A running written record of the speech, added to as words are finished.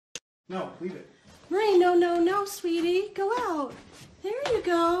No, leave it. Marie, no, no, no, sweetie. Go out. There you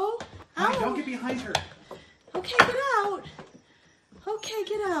go. Honey, don't get behind her. Okay, get out. Okay,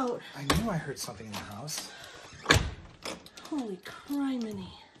 get out. I knew I heard something in the house. Holy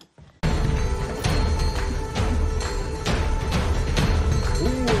criminy.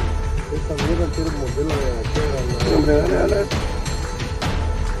 Esta mierda tiene un modelo de acera. Hombre, dale, dale.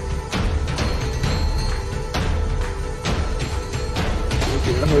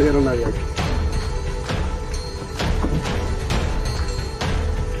 Si no jodieron nadie aquí.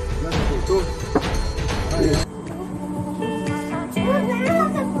 Gracias por todo.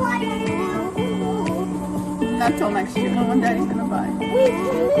 Not till next year. No one daddy's gonna buy.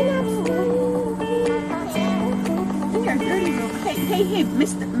 Here, dirty little. Hey,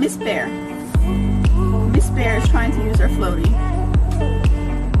 Miss Bear. Miss Bear is trying to use her floaty.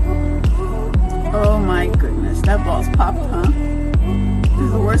 Oh my goodness, that ball's popped, huh? This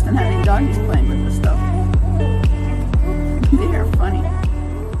is worse than having doggies playing with this stuff. They are funny.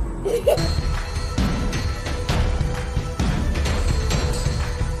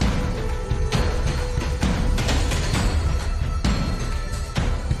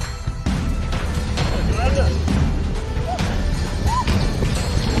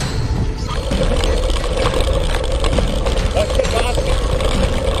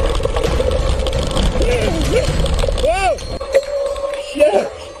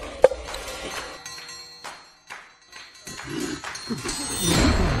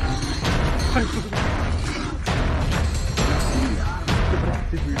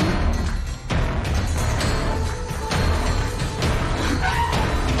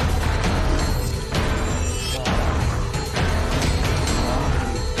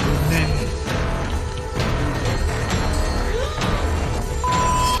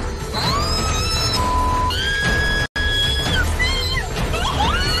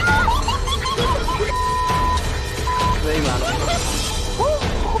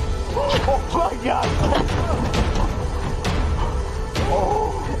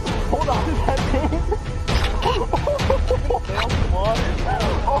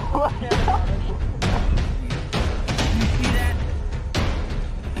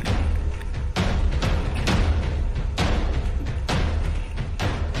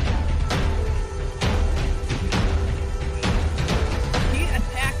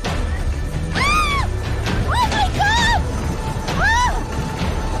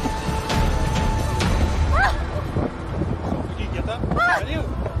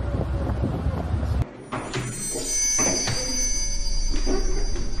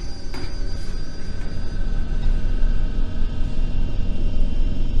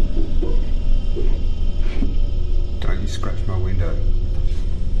 Scratch my window.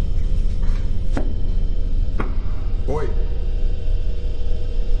 Boy.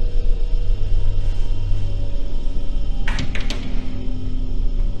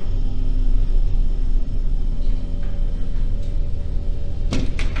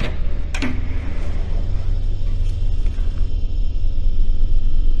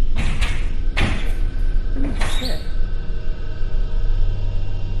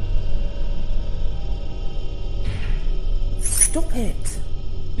 Stop it.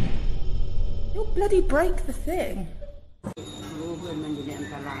 You'll bloody break the thing.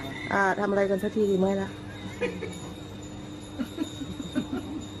 ทำอะไรกันสักทีดีไหมล่ะ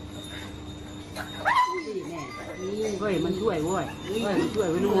เฮ้ยมันช่วยเว้ยมันช่วย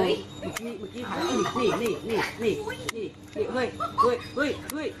เว้ยลูกเมื่อกี้หายนี่เฮ้ยเ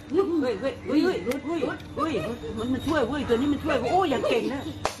มันช่วยเว้ยตัวนี้มันช่วยโอ้ยอย่างเก่งนะ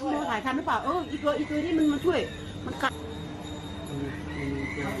ดูถ่ายทันหรือเปล่าอีตัวนี้มันช่วยมันกัด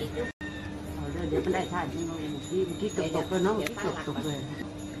เดี๋ยวมันได้ท่าเมื่อกี้เกือบตกเลยเนาะเกือบตกเลย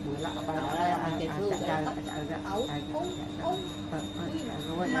เหมือนละไปมันเอา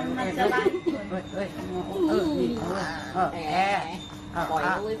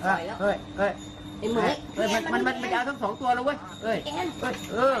ทั้งสองตัวแล้วเว้ย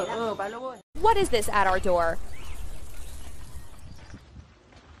ไปแล้วเว้ย What is this at our door?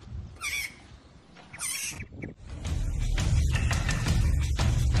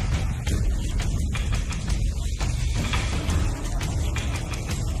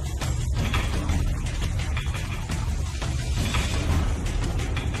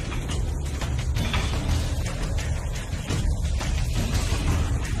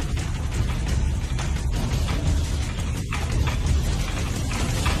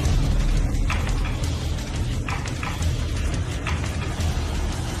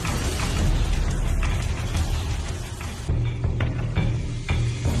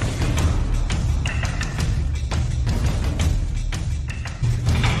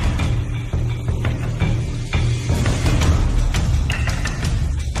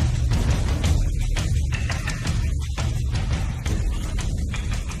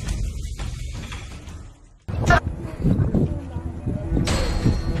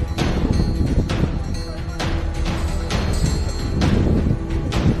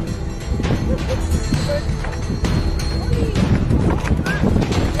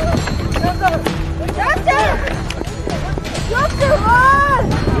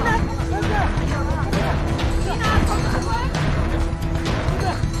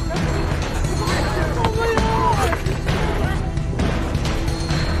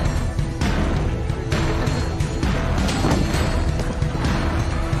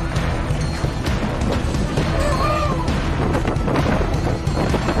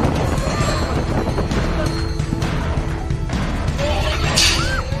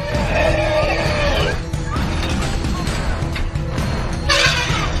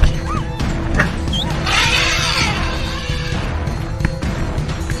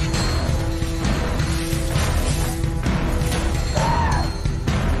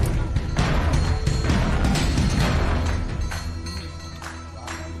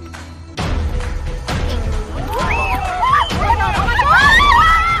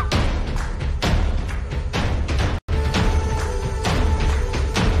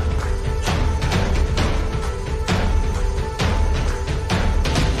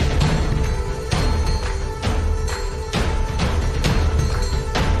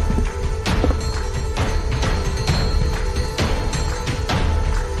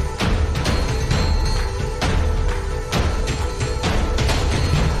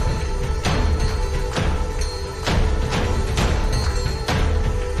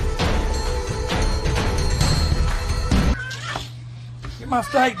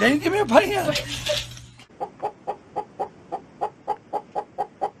 steak. They didn't give me a pan.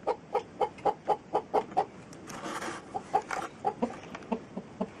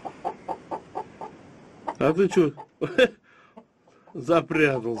 А ты что,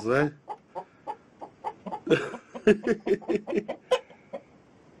 запрятался, а?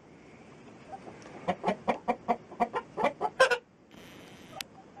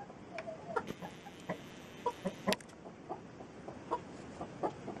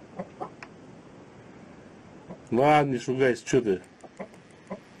 Ладно, не шугайся, что ты?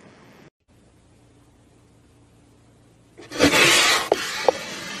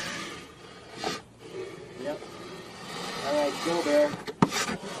 Yep. All right, go Bear.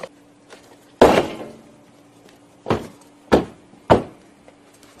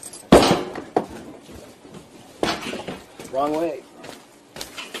 Wrong way.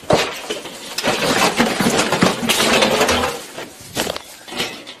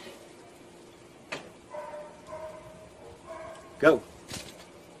 Go.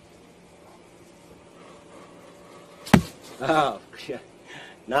 Oh, yeah.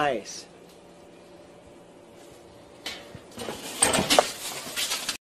 Nice.